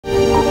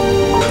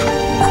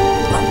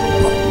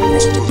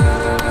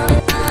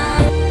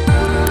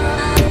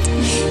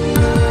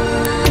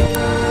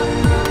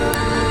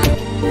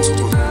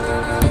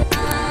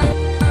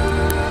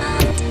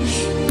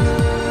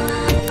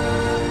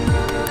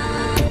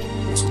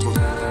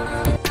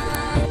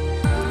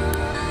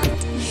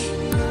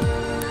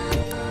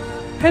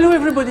Hello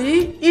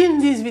everybody, in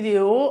this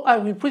video I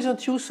will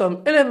present you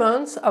some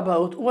elements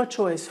about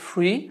WatchOS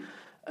 3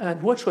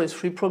 and WatchOS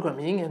 3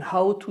 programming and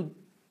how to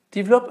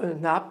develop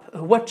an app,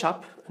 a watch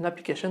app, an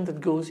application that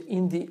goes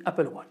in the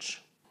Apple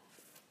Watch.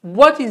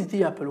 What is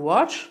the Apple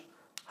Watch?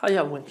 I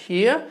have one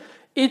here.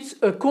 It's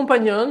a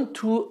companion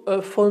to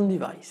a phone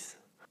device.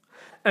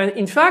 And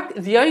in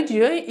fact, the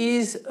idea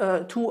is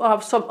to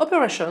have some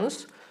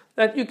operations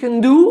that you can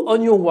do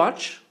on your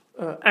watch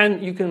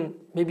and you can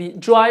maybe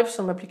drive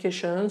some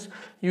applications,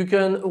 you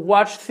can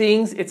watch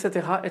things,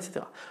 etc.,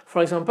 etc.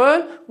 For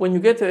example, when you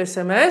get an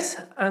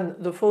SMS and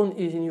the phone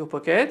is in your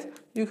pocket,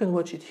 you can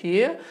watch it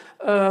here,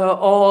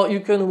 or you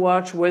can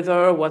watch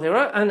weather,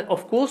 whatever, and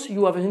of course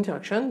you have an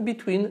interaction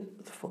between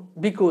the phone,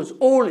 because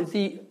all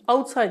the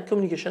outside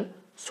communication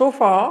so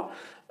far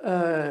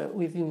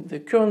within the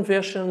current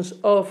versions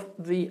of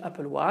the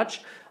Apple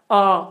Watch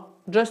are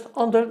just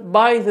handled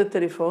by the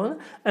telephone,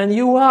 and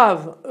you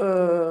have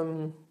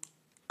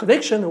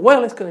connection, a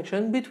wireless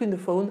connection between the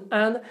phone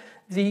and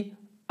the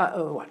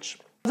watch.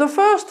 The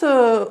first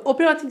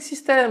operating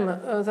system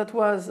that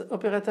was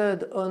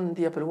operated on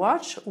the Apple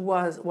Watch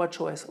was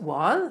WatchOS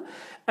 1,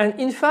 and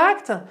in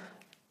fact,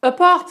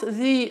 apart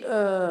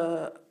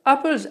the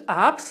Apple's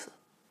apps,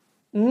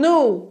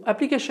 no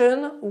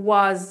application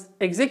was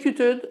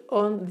executed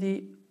on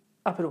the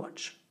Apple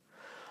Watch.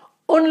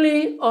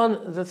 Only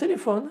on the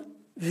telephone,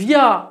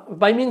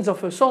 by means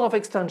of a sort of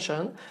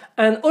extension,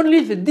 and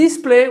only the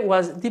display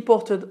was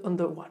deported on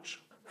the watch.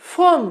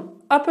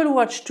 From Apple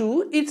Watch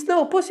 2, it's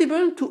now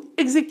possible to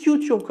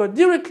execute your code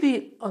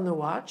directly on the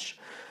watch,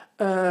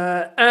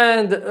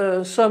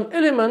 and some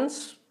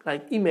elements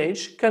like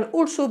image can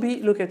also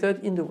be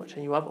located in the watch.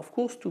 And you have, of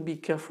course, to be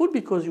careful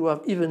because you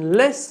have even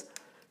less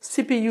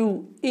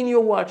CPU in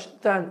your watch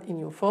than in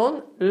your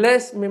phone,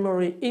 less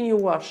memory in your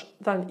watch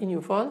than in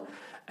your phone,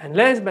 and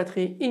less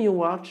battery in your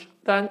watch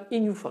than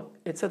in your phone,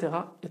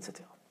 etc.,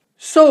 etc.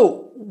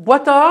 So,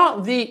 what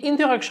are the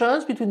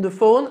interactions between the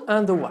phone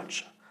and the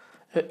watch?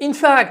 In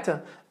fact,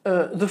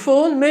 the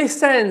phone may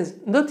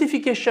send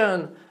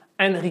notification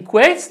and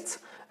requests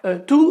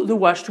to the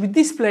watch to be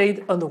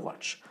displayed on the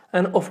watch.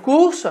 And of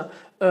course,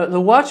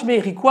 the watch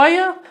may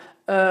require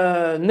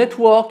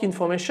network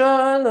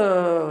information,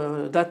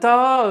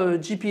 data,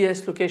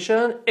 GPS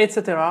location,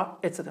 etc.,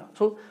 etc.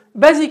 So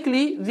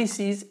basically, this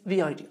is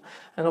the idea.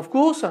 And of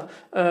course,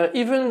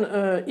 even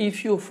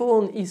if your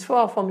phone is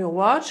far from your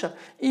watch,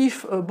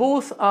 if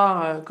both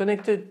are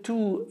connected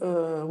to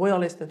a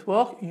wireless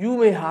network, you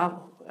may have,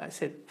 I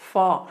said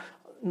far,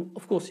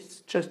 of course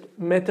it's just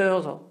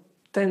meters or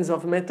tens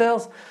of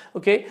meters,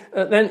 okay,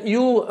 then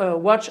your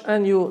watch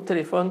and your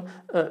telephone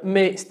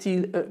may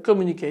still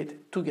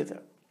communicate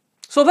together.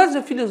 So that's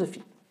the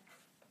philosophy.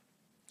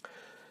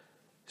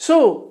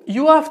 So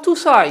you have two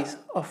sizes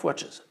of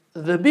watches.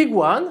 The big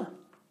one,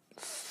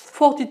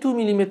 42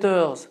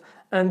 millimeters,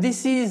 and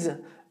this is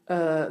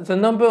the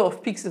number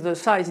of pixels, the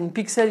size in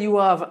pixel you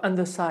have and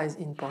the size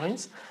in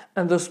points.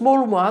 And the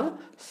small one,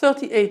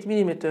 38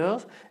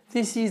 millimeters,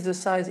 this is the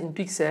size in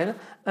pixel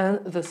and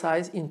the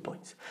size in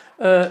points.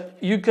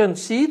 You can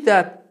see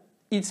that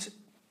it's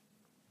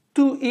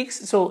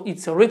 2x, so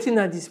it's a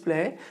retina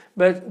display,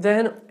 but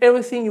then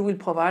everything you will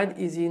provide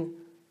is in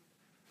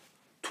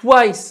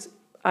twice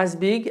as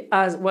big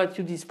as what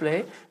you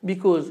display,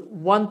 because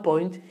 1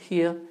 point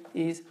here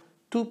is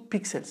 2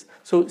 pixels.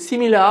 So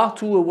similar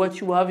to what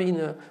you have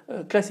in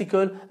a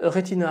classical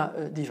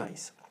retina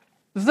device.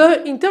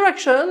 The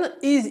interaction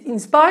is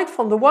inspired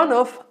from the one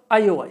of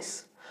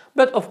iOS.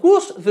 But of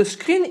course the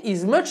screen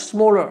is much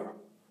smaller,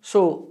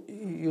 so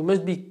you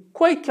must be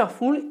quite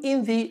careful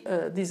in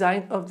the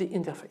design of the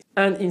interface.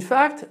 And in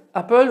fact,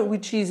 Apple,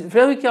 which is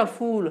very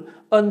careful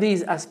on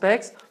these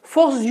aspects,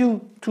 forces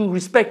you to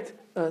respect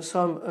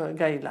some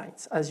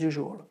guidelines as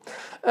usual.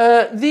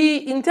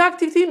 The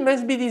interactivity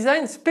must be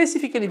designed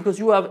specifically because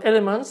you have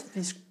elements,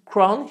 this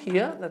crown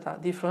here, that are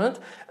different,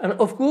 and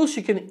of course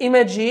you can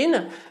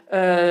imagine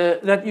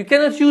that you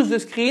cannot use the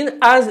screen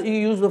as you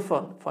use the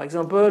phone. For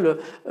example,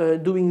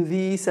 doing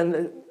this,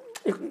 and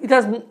it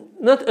has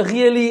not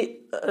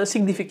really a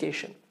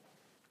signification.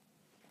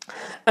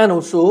 And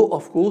also,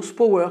 of course,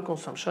 power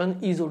consumption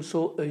is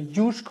also a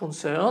huge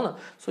concern.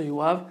 So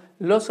you have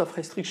lots of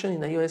restriction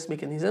in iOS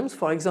mechanisms.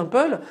 For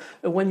example,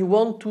 when you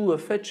want to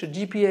fetch a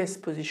GPS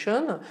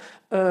position,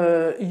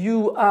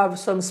 you have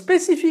some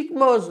specific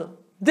modes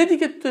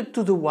dedicated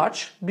to the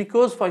watch,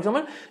 because, for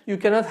example, you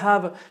cannot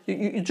have,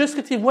 you just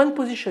retrieve one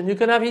position, you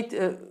can have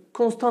it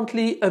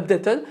constantly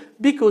updated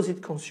because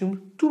it consumes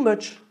too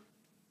much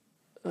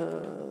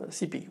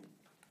CPU.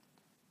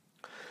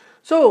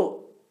 So,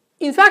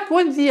 in fact,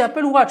 when the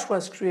Apple Watch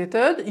was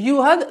created,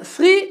 you had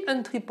 3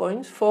 entry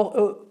points for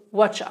a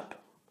watch app.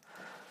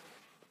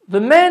 The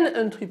main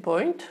entry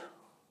point,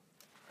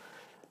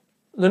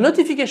 the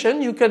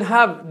notification, you can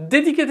have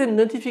dedicated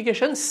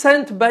notifications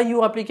sent by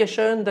your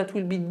application that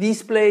will be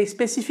displayed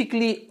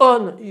specifically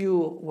on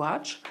your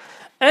watch.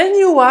 And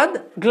you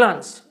had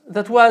glance,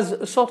 that was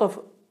a sort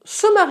of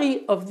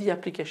summary of the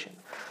application.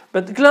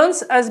 But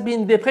glance has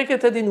been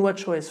deprecated in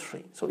WatchOS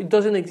 3, so it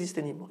doesn't exist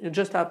anymore. You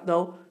just have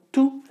now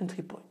 2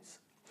 entry points.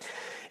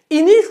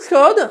 In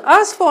Xcode,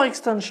 as for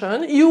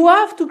extension, you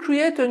have to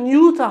create a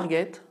new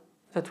target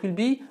that will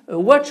be a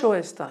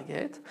WatchOS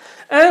target,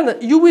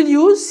 and you will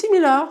use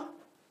similar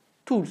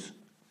tools,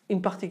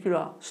 in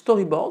particular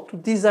storyboard to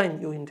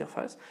design your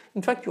interface.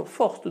 In fact, you're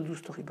forced to do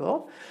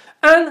storyboard,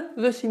 and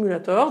the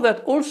simulator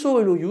that also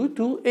allow you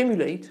to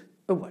emulate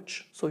a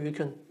watch. So you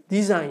can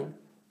design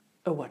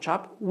a watch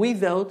app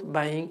without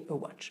buying a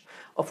watch.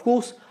 Of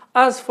course,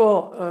 as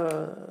for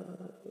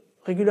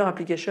regular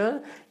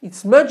application,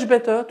 it's much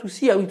better to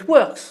see how it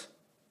works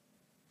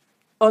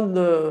on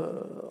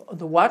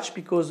the watch,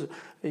 because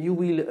you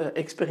will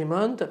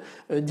experiment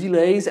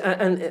delays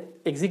and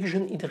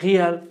execution in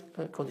real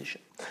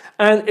condition,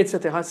 and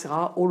etc.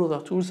 etc. All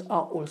other tools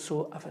are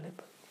also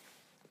available.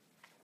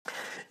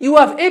 You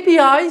have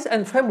APIs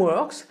and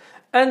frameworks,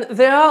 and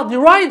they are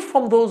derived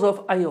from those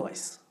of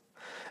iOS.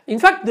 In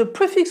fact, the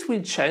prefix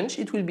will change.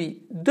 It will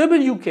be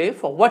WK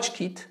for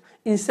WatchKit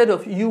instead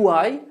of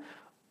UI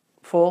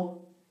for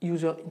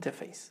user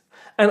interface.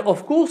 And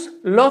of course,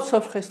 lots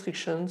of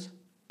restrictions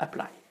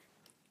apply.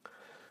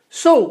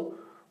 So,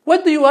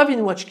 what do you have in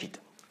WatchKit?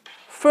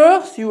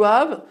 First, you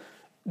have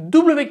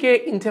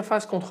WK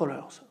interface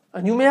controllers.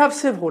 And you may have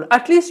several.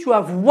 At least you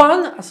have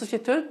one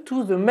associated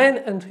to the main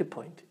entry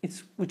point.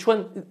 It's which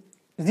one?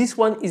 This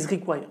one is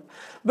required.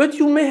 But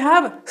you may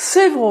have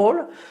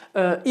several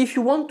if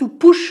you want to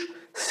push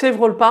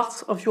several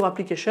parts of your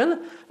application.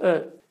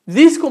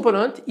 This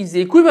component is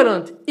the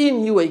equivalent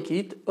in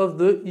UIKit of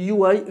the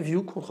UI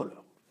view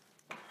controller.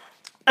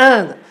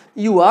 And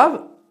you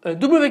have a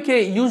WK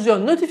user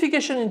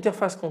notification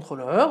interface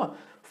controller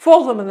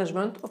for the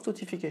management of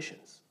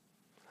notifications.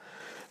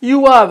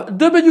 You have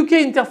WK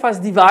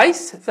interface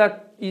device,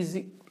 that is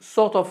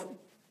sort of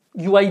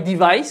UI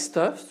device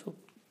stuff, so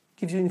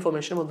gives you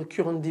information about the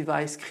current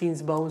device,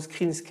 screens bound,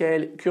 screen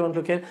scale, current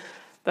local,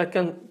 that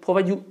can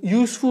provide you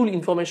useful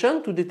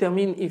information to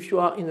determine if you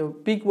are in a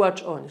big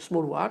watch or in a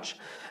small watch.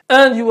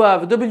 And you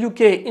have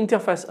WK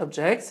interface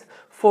objects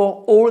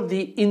for all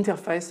the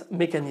interface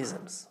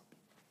mechanisms.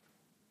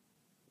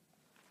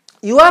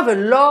 You have a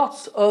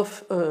lot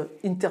of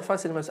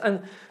interface elements,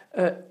 and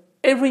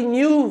every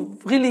new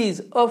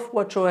release of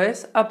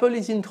WatchOS, Apple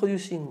is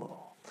introducing more.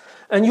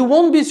 And you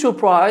won't be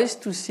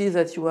surprised to see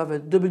that you have a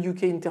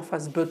WK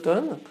interface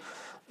button.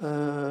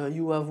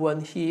 You have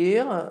one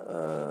here.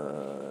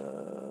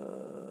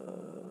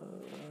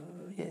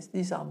 Yes,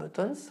 these are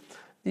buttons.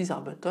 These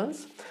are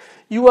buttons.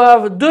 You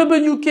have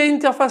WK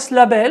interface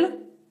label.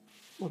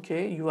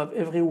 Okay, you have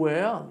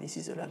everywhere. This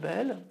is a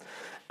label.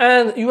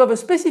 And you have a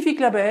specific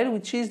label,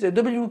 which is the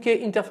WK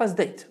interface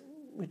date,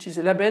 which is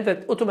a label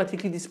that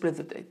automatically displays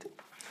the date.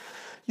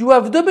 You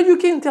have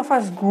WK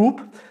interface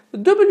group. The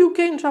WK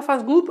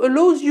interface group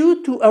allows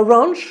you to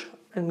arrange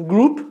and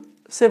group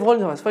several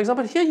interfaces. For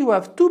example, here you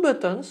have 2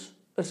 buttons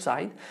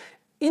aside.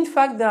 In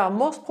fact, they are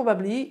most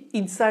probably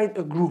inside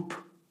a group.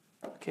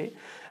 Okay,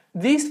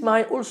 this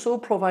might also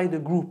provide a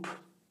group.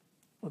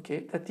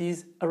 Okay, that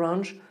is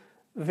arranged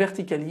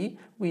vertically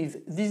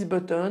with this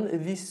button,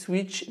 this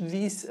switch,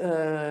 this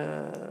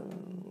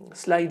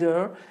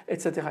slider,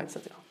 etc.,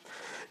 etc.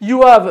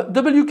 You have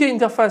WK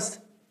interface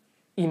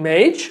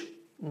image,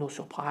 no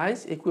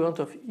surprise, equivalent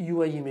of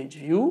UI image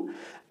view.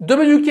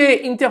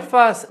 WK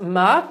interface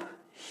map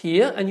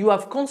here, and you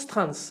have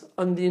constraints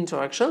on the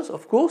interactions,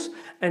 of course,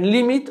 and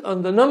limit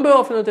on the number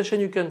of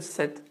annotations you can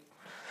set.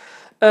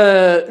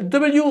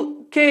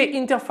 WK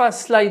interface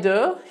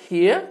slider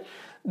here.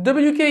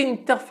 WK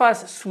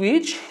interface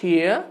switch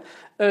here,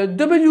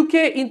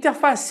 WK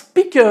interface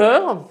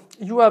speaker.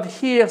 You have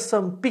here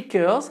some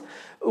pickers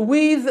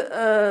with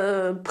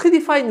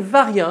predefined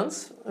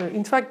variants.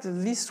 In fact,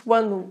 this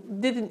one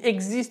didn't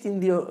exist in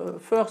the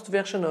first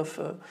version of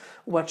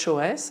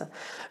WatchOS.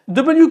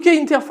 WK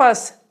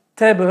interface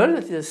table,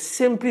 that is a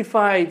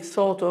simplified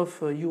sort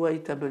of UI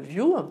table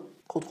view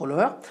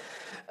controller.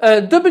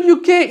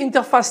 WK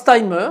interface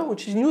timer,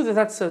 which is new,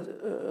 that's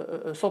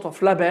a sort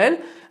of label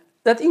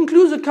that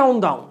includes a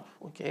countdown,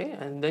 okay,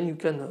 and then you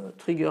can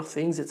trigger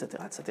things,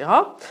 etc.,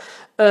 etc.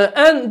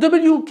 And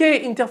WK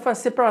interface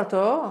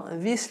separator.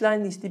 This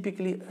line is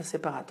typically a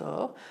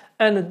separator,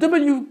 and a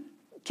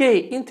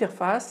WK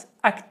interface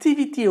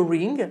activity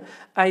ring.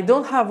 I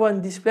don't have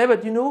one display,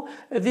 but you know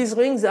these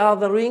rings are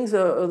the rings,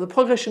 the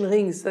progression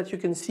rings that you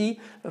can see,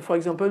 for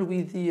example,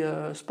 with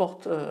the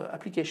sport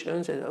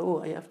applications. And,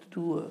 oh, I have to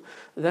do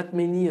that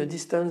many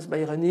distance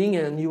by running,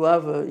 and you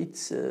have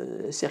it's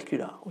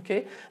circular.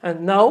 Okay,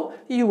 and now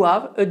you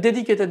have a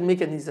dedicated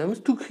mechanism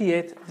to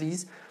create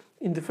these.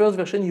 In the first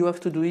version, you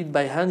have to do it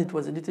by hand. It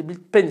was a little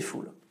bit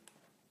painful.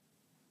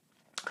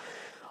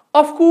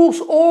 Of course,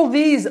 all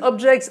these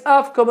objects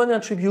have common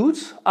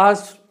attributes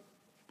as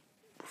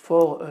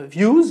for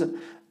views,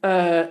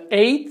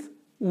 height,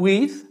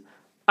 width,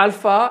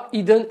 alpha,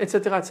 hidden,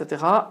 etc.,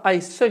 etc. I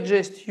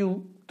suggest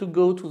you to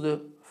go to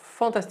the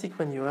fantastic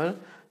manual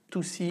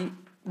to see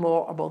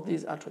more about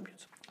these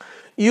attributes.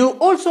 You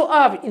also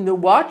have in the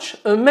watch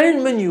a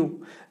main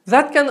menu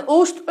that can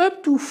host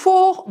up to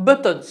 4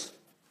 buttons.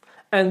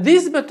 And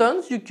these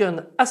buttons, you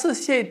can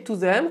associate to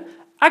them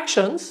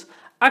actions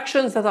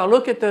that are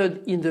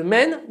located in the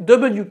main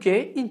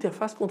WK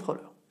interface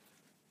controller.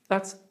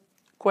 That's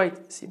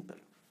quite simple.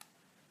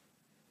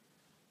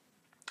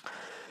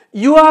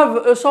 You have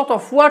a sort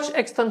of watch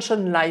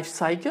extension life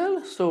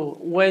cycle. So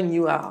when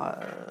you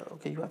are,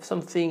 you have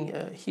something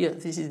here,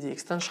 this is the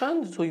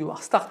extension. So you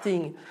are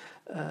starting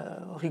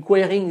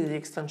requiring the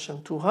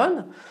extension to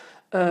run.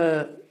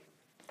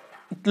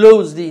 It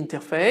loads the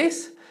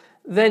interface.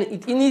 Then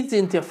it inits the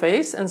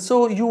interface, and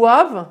so you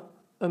have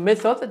a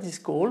method that is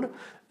called,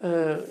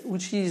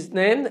 which is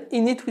named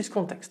init with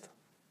context.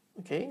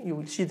 Okay, you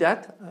will see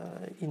that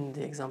in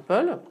the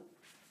example.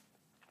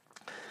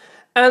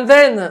 And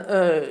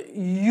then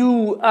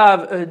you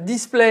have a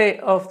display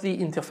of the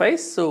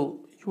interface,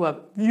 so you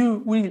have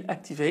view will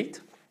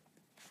activate.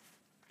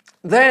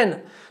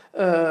 Then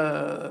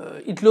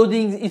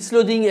it's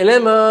loading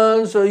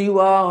elements, you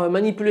are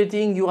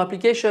manipulating your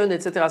application,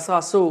 etc.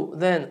 So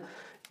then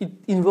it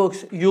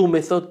invokes your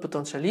method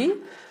potentially,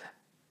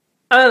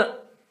 and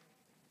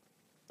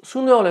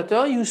sooner or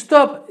later you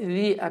stop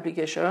the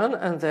application,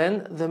 and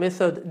then the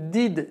method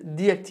did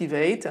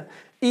deactivate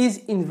is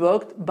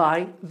invoked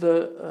by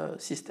the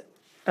system,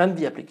 and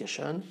the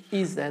application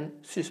is then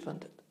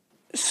suspended.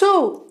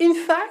 So in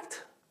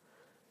fact,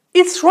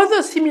 it's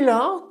rather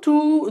similar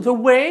to the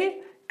way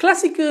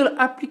classical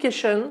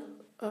applications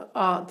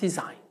are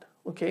designed.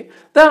 Okay,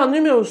 there are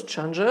numerous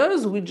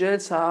changes.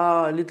 Widgets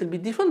are a little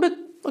bit different, but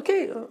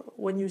okay,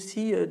 when you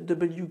see a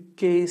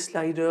WK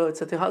slider,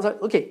 etc.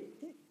 Okay,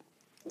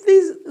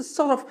 this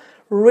sort of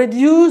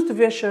reduced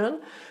version,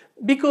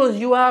 because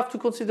you have to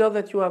consider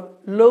that you have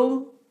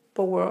low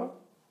power,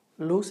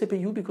 low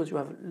CPU, because you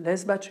have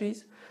less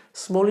batteries,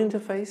 small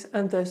interface,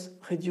 and thus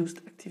reduced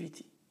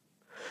activity.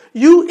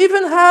 You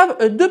even have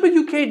a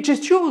WK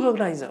gesture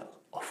recognizer.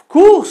 Of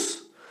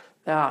course,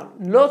 there are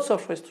lots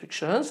of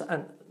restrictions,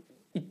 and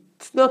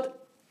it's not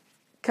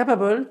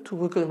capable to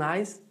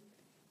recognize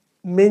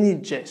many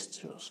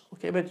gestures,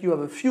 okay, but you have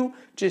a few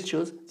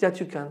gestures that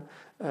you can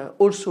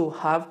also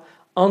have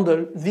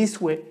handled this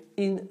way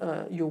in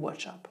your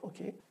watch app,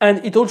 okay.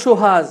 And it also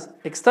has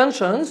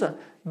extensions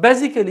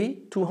basically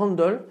to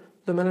handle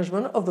the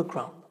management of the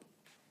crown.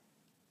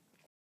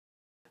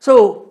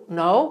 So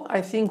now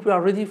I think we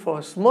are ready for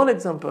a small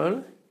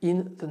example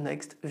in the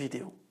next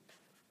video.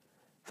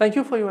 Thank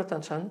you for your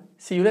attention.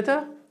 See you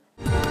later.